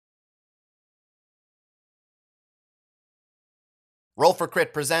Roll for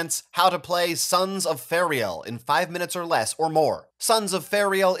Crit presents how to play Sons of Faeriell in 5 minutes or less or more. Sons of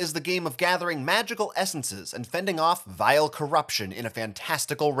Faeriell is the game of gathering magical essences and fending off vile corruption in a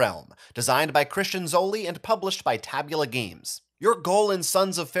fantastical realm, designed by Christian Zoli and published by Tabula Games. Your goal in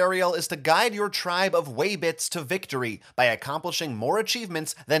Sons of Faeriell is to guide your tribe of weybits to victory by accomplishing more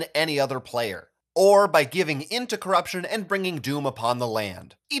achievements than any other player, or by giving in to corruption and bringing doom upon the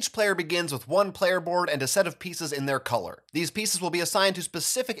land. Each player begins with one player board and a set of pieces in their color. These pieces will be assigned to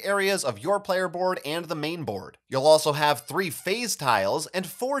specific areas of your player board and the main board. You'll also have 3 phase tiles and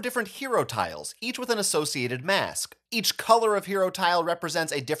 4 different hero tiles, each with an associated mask. Each color of hero tile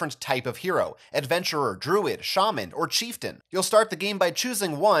represents a different type of hero: adventurer, druid, shaman, or chieftain. You'll start the game by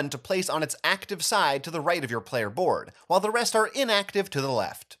choosing one to place on its active side to the right of your player board, while the rest are inactive to the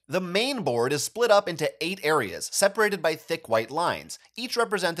left. The main board is split up into 8 areas, separated by thick white lines, each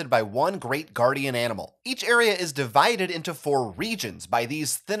represented by one great guardian animal. Each area is divided into 4 regions by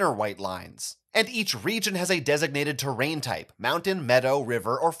these thinner white lines. And each region has a designated terrain type: mountain, meadow,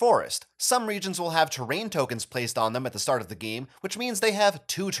 river, or forest. Some regions will have terrain tokens placed on them at the start of the game, which means they have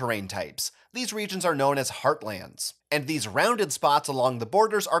 2 terrain types. These regions are known as heartlands, and these rounded spots along the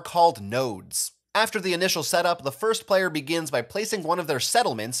borders are called nodes. After the initial setup, the first player begins by placing one of their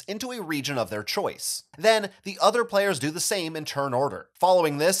settlements into a region of their choice. Then, the other players do the same in turn order.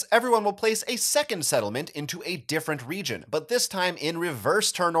 Following this, everyone will place a second settlement into a different region, but this time in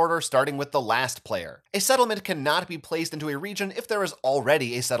reverse turn order, starting with the last player. A settlement cannot be placed into a region if there is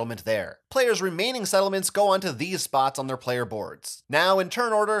already a settlement there. Players' remaining settlements go onto these spots on their player boards. Now, in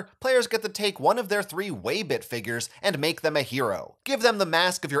turn order, players get to take one of their 3 weybit figures and make them a hero. Give them the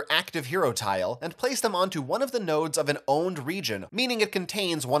mask of your active hero tile, and place them onto one of the nodes of an owned region, meaning it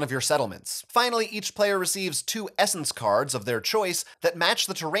contains one of your settlements. Finally, each player receives 2 essence cards of their choice that match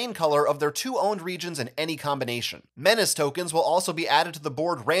the terrain color of their 2 owned regions in any combination. Menace tokens will also be added to the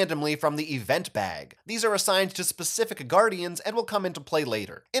board randomly from the event bag. These are assigned to specific guardians and will come into play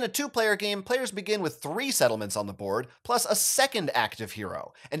later. In a 2-player game, players begin with 3 settlements on the board, plus a second active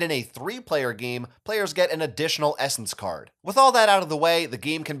hero, and in a 3-player game, players get an additional essence card. With all that out of the way, the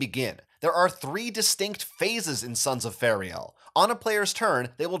game can begin. There are 3 distinct phases in Sons of Faeriell. On a player's turn,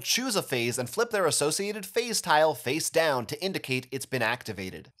 they will choose a phase and flip their associated phase tile face down to indicate it's been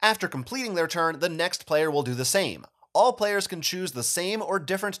activated. After completing their turn, the next player will do the same. All players can choose the same or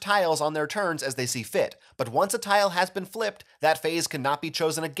different tiles on their turns as they see fit, but once a tile has been flipped, that phase cannot be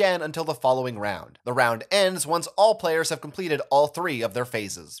chosen again until the following round. The round ends once all players have completed all 3 of their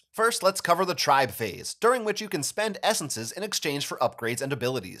phases. First, let's cover the tribe phase, during which you can spend essences in exchange for upgrades and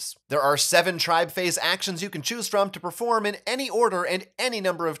abilities. There are 7 tribe phase actions you can choose from to perform in any order and any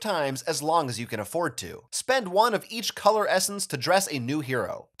number of times as long as you can afford to. Spend 1 of each color essence to dress a new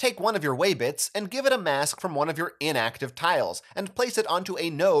hero. Take one of your weybits and give it a mask from one of your inactive tiles, and place it onto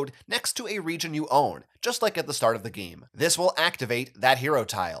a node next to a region you own, just like at the start of the game. This will activate that hero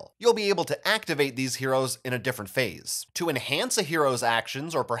tile. You'll be able to activate these heroes in a different phase. To enhance a hero's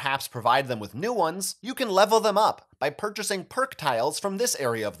actions or perhaps provide them with new ones, you can level them up by purchasing perk tiles from this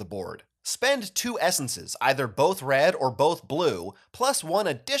area of the board. Spend 2 essences, either both red or both blue, plus 1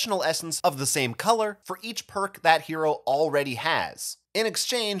 additional essence of the same color for each perk that hero already has. In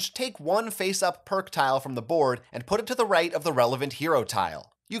exchange, take 1 face-up perk tile from the board and put it to the right of the relevant hero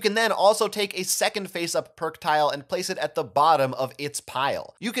tile. You can then also take a second face-up perk tile and place it at the bottom of its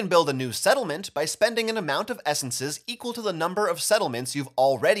pile. You can build a new settlement by spending an amount of essences equal to the number of settlements you've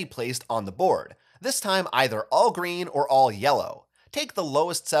already placed on the board, this time either all green or all yellow. Take the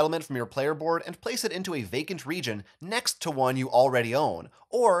lowest settlement from your player board and place it into a vacant region next to one you already own,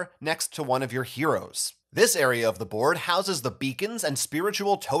 or next to one of your heroes. This area of the board houses the beacons and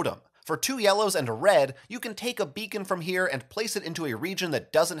spiritual totem. For 2 yellows and a red, you can take a beacon from here and place it into a region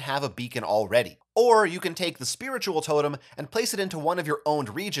that doesn't have a beacon already. Or you can take the spiritual totem and place it into one of your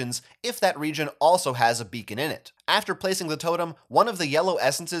owned regions if that region also has a beacon in it. After placing the totem, one of the yellow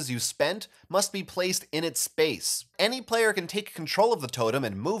essences you spent must be placed in its space. Any player can take control of the totem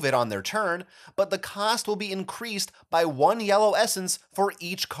and move it on their turn, but the cost will be increased by 1 yellow essence for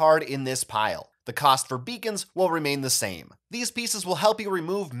each card in this pile. The cost for beacons will remain the same. These pieces will help you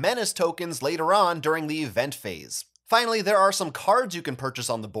remove menace tokens later on during the event phase. Finally, there are some cards you can purchase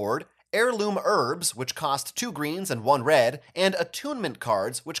on the board: heirloom herbs, which cost 2 greens and 1 red, and attunement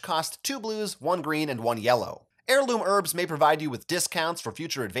cards, which cost 2 blues, 1 green, and 1 yellow. Heirloom herbs may provide you with discounts for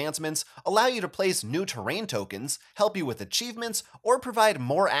future advancements, allow you to place new terrain tokens, help you with achievements, or provide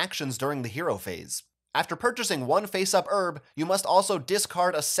more actions during the hero phase. After purchasing 1 face-up herb, you must also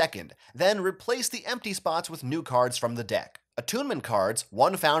discard a second, then replace the empty spots with new cards from the deck. Attunement cards,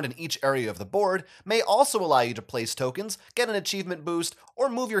 one found in each area of the board, may also allow you to place tokens, get an achievement boost, or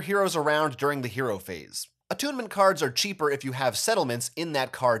move your heroes around during the hero phase. Attunement cards are cheaper if you have settlements in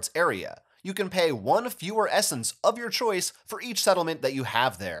that card's area. You can pay one fewer essence of your choice for each settlement that you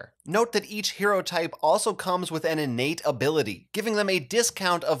have there. Note that each hero type also comes with an innate ability, giving them a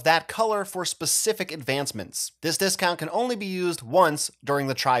discount of that color for specific advancements. This discount can only be used once during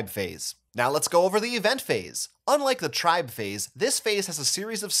the tribe phase. Now let's go over the event phase. Unlike the tribe phase, this phase has a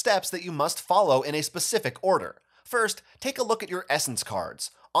series of steps that you must follow in a specific order. First, take a look at your essence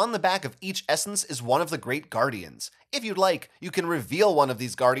cards. On the back of each essence is one of the Great Guardians. If you'd like, you can reveal one of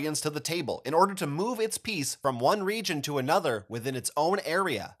these guardians to the table in order to move its piece from one region to another within its own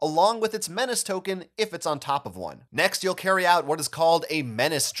area, along with its menace token if it's on top of one. Next, you'll carry out what is called a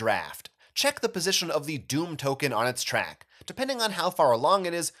menace draft. Check the position of the Doom token on its track. Depending on how far along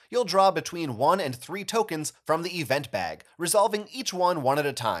it is, you'll draw between 1 and 3 tokens from the event bag, resolving each one at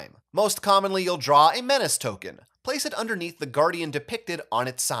a time. Most commonly, you'll draw a menace token. Place it underneath the guardian depicted on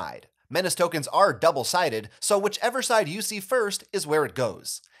its side. Menace tokens are double-sided, so whichever side you see first is where it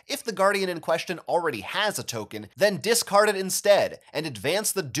goes. If the guardian in question already has a token, then discard it instead and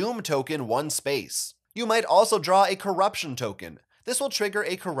advance the Doom token 1 space. You might also draw a corruption token. This will trigger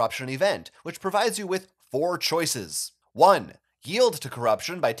a corruption event, which provides you with 4 choices. 1. Yield to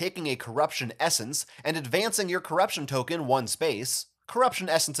corruption by taking a corruption essence and advancing your corruption token 1 space. Corruption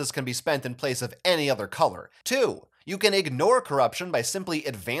essences can be spent in place of any other color. 2. You can ignore corruption by simply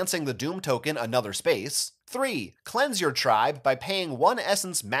advancing the Doom token another space. 3. Cleanse your tribe by paying 1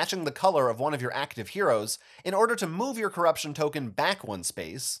 essence matching the color of one of your active heroes in order to move your corruption token back 1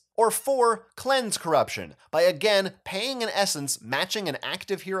 space. Or 4. Cleanse corruption by again paying an essence matching an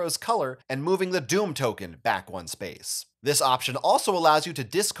active hero's color and moving the Doom token back 1 space. This option also allows you to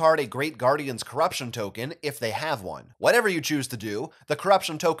discard a Great Guardian's corruption token if they have one. Whatever you choose to do, the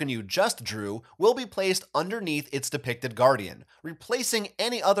corruption token you just drew will be placed underneath its depicted guardian, replacing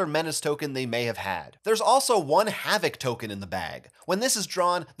any other menace token they may have had. There's also 1 Havoc token in the bag. When this is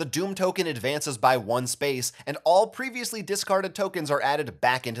drawn, the Doom token advances by 1 space, and all previously discarded tokens are added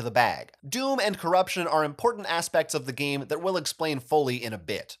back into the bag. Doom and corruption are important aspects of the game that we'll explain fully in a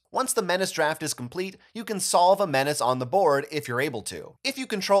bit. Once the menace draft is complete, you can solve a menace on the board if you're able to. If you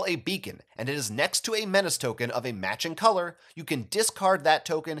control a beacon and it is next to a menace token of a matching color, you can discard that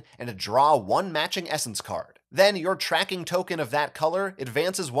token and draw 1 matching essence card. Then your tracking token of that color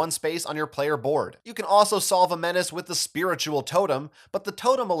advances 1 space on your player board. You can also solve a menace with the spiritual totem, but the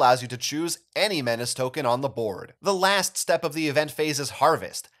totem allows you to choose any menace token on the board. The last step of the event phase is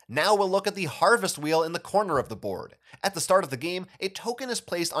harvest. Now we'll look at the harvest wheel in the corner of the board. At the start of the game, a token is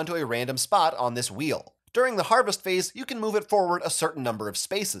placed onto a random spot on this wheel. During the harvest phase, you can move it forward a certain number of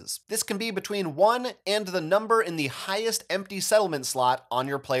spaces. This can be between 1 and the number in the highest empty settlement slot on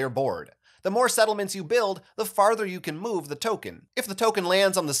your player board. The more settlements you build, the farther you can move the token. If the token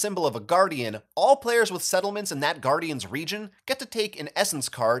lands on the symbol of a guardian, all players with settlements in that guardian's region get to take an essence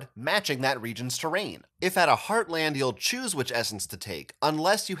card matching that region's terrain. If at a heartland, you'll choose which essence to take,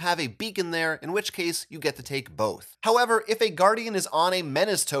 unless you have a beacon there, in which case you get to take both. However, if a guardian is on a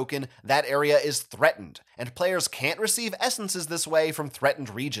menace token, that area is threatened, and players can't receive essences this way from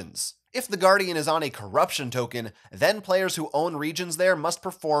threatened regions. If the guardian is on a corruption token, then players who own regions there must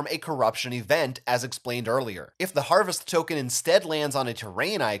perform a corruption event as explained earlier. If the harvest token instead lands on a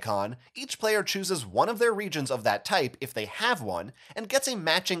terrain icon, each player chooses one of their regions of that type if they have one, and gets a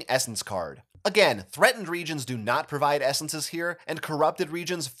matching essence card. Again, threatened regions do not provide essences here, and corrupted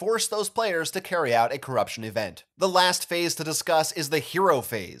regions force those players to carry out a corruption event. The last phase to discuss is the hero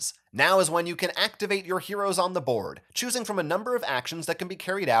phase. Now is when you can activate your heroes on the board, choosing from a number of actions that can be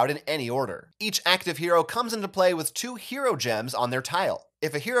carried out in any order. Each active hero comes into play with 2 hero gems on their tile.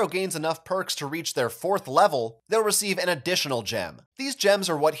 If a hero gains enough perks to reach their 4th level, they'll receive an additional gem. These gems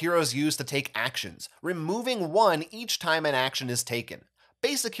are what heroes use to take actions, removing 1 each time an action is taken.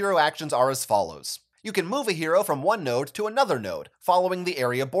 Basic hero actions are as follows. You can move a hero from one node to another node, following the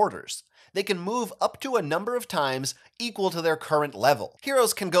area borders. They can move up to a number of times equal to their current level.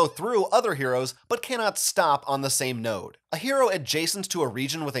 Heroes can go through other heroes, but cannot stop on the same node. A hero adjacent to a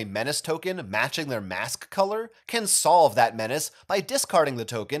region with a menace token matching their mask color can solve that menace by discarding the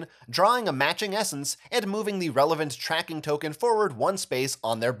token, drawing a matching essence, and moving the relevant tracking token forward 1 space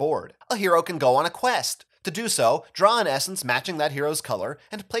on their board. A hero can go on a quest. To do so, draw an essence matching that hero's color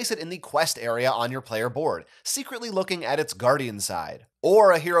and place it in the quest area on your player board, secretly looking at its guardian side.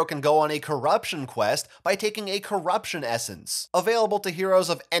 Or a hero can go on a corruption quest by taking a corruption essence, available to heroes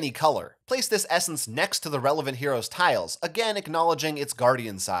of any color. Place this essence next to the relevant hero's tiles, again acknowledging its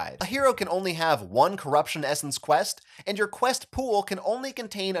guardian side. A hero can only have one corruption essence quest, and your quest pool can only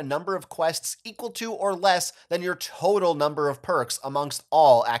contain a number of quests equal to or less than your total number of perks amongst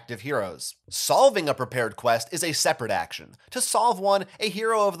all active heroes. Solving a prepared quest is a separate action. To solve one, a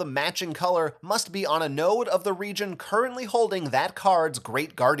hero of the matching color must be on a node of the region currently holding that card's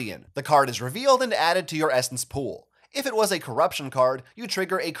Great Guardian. The card is revealed and added to your essence pool. If it was a corruption card, you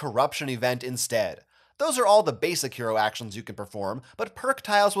trigger a corruption event instead. Those are all the basic hero actions you can perform, but perk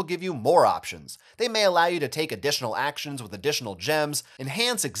tiles will give you more options. They may allow you to take additional actions with additional gems,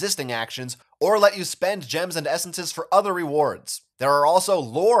 enhance existing actions, or let you spend gems and essences for other rewards. There are also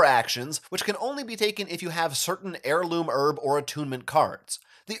lore actions, which can only be taken if you have certain heirloom herb or attunement cards.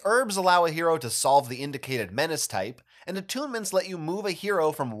 The herbs allow a hero to solve the indicated menace type, and attunements let you move a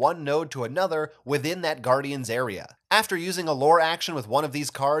hero from one node to another within that guardian's area. After using a lore action with one of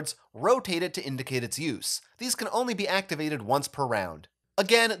these cards, rotate it to indicate its use. These can only be activated once per round.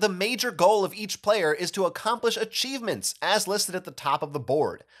 Again, the major goal of each player is to accomplish achievements, as listed at the top of the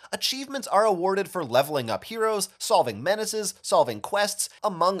board. Achievements are awarded for leveling up heroes, solving menaces, solving quests,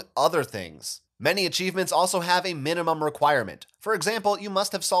 among other things. Many achievements also have a minimum requirement. For example, you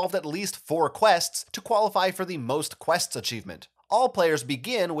must have solved at least 4 quests to qualify for the Most Quests achievement. All players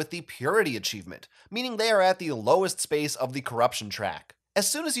begin with the Purity achievement, meaning they are at the lowest space of the corruption track. As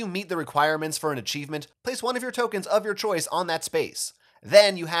soon as you meet the requirements for an achievement, place one of your tokens of your choice on that space.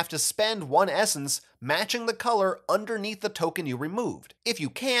 Then you have to spend one essence matching the color underneath the token you removed. If you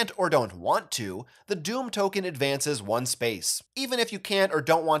can't or don't want to, the Doom token advances one space. Even if you can't or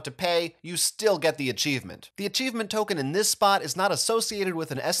don't want to pay, you still get the achievement. The achievement token in this spot is not associated with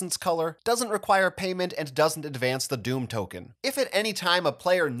an essence color, doesn't require payment, and doesn't advance the Doom token. If at any time a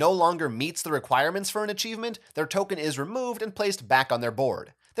player no longer meets the requirements for an achievement, their token is removed and placed back on their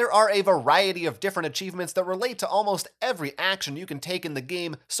board. There are a variety of different achievements that relate to almost every action you can take in the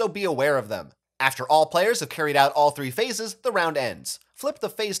game, so be aware of them. After all players have carried out all 3 phases, the round ends. Flip the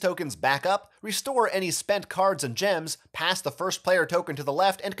phase tokens back up, restore any spent cards and gems, pass the first player token to the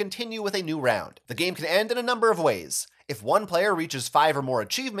left, and continue with a new round. The game can end in a number of ways. If one player reaches 5 or more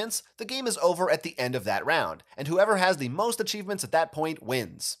achievements, the game is over at the end of that round, and whoever has the most achievements at that point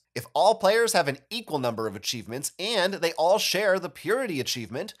wins. If all players have an equal number of achievements and they all share the Purity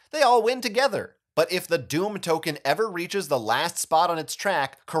achievement, they all win together. But if the Doom token ever reaches the last spot on its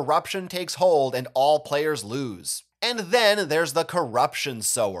track, corruption takes hold and all players lose. And then there's the Corruption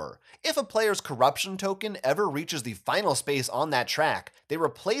Sower. If a player's corruption token ever reaches the final space on that track, they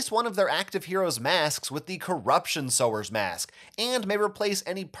replace one of their active hero's masks with the Corruption Sower's mask, and may replace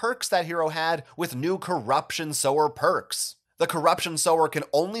any perks that hero had with new Corruption Sower perks. The Corruption Sower can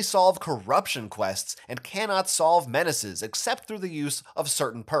only solve corruption quests and cannot solve menaces except through the use of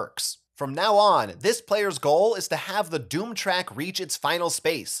certain perks. From now on, this player's goal is to have the Doom track reach its final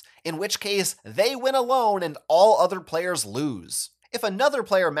space, in which case they win alone and all other players lose. If another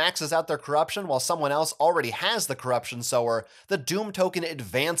player maxes out their corruption while someone else already has the Corruption Sower, the Doom token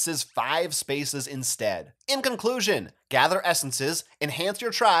advances 5 spaces instead. In conclusion, gather essences, enhance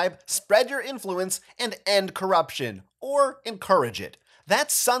your tribe, spread your influence, and end corruption, or encourage it.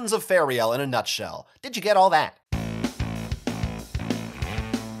 That's Sons of Faeriell in a nutshell. Did you get all that?